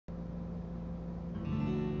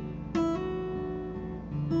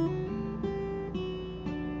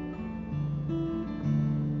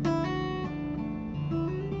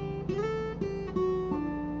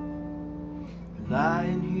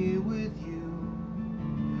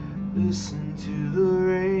Listen to the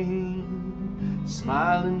rain,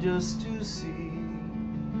 smiling just to see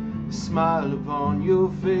the smile upon your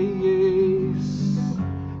face.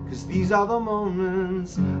 'Cause these are the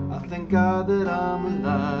moments I thank God that I'm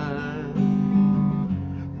alive.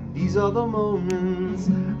 And these are the moments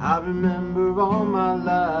I remember all my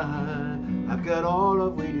life. I've got all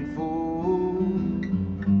I've waited for,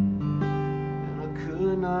 and I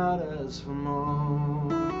could not ask for more.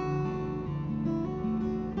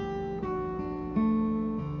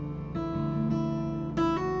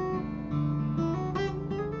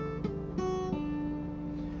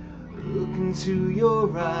 Look into your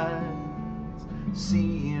eyes,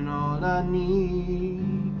 seeing all I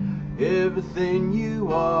need. Everything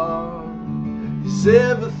you are is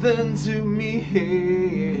everything to me.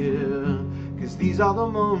 'Cause these are the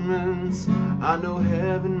moments I know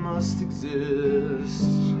heaven must exist.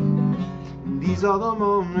 And these are the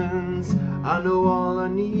moments I know all I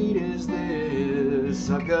need is this.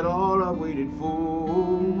 I've got all I waited for,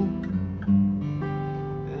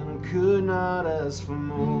 and I could not ask for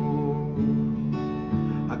more.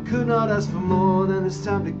 I could not ask for more than this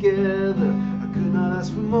time together. I could not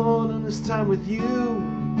ask for more than this time with you.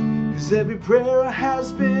 'Cause every prayer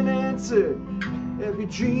has been answered, every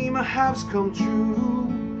dream I have's come true.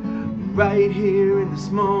 Right here in this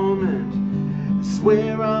moment is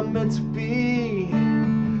where I'm meant to be.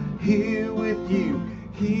 Here with you,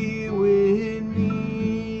 here with me.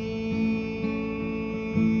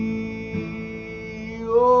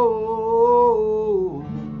 Oh,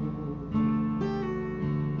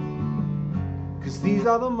 'cause these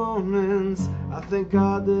are the moments I thank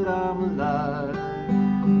God that I'm alive.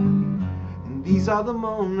 And these are the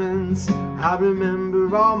moments I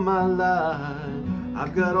remember all my life.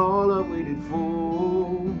 I've got all I waited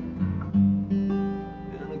for,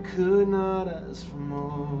 and I could not ask for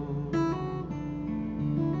more.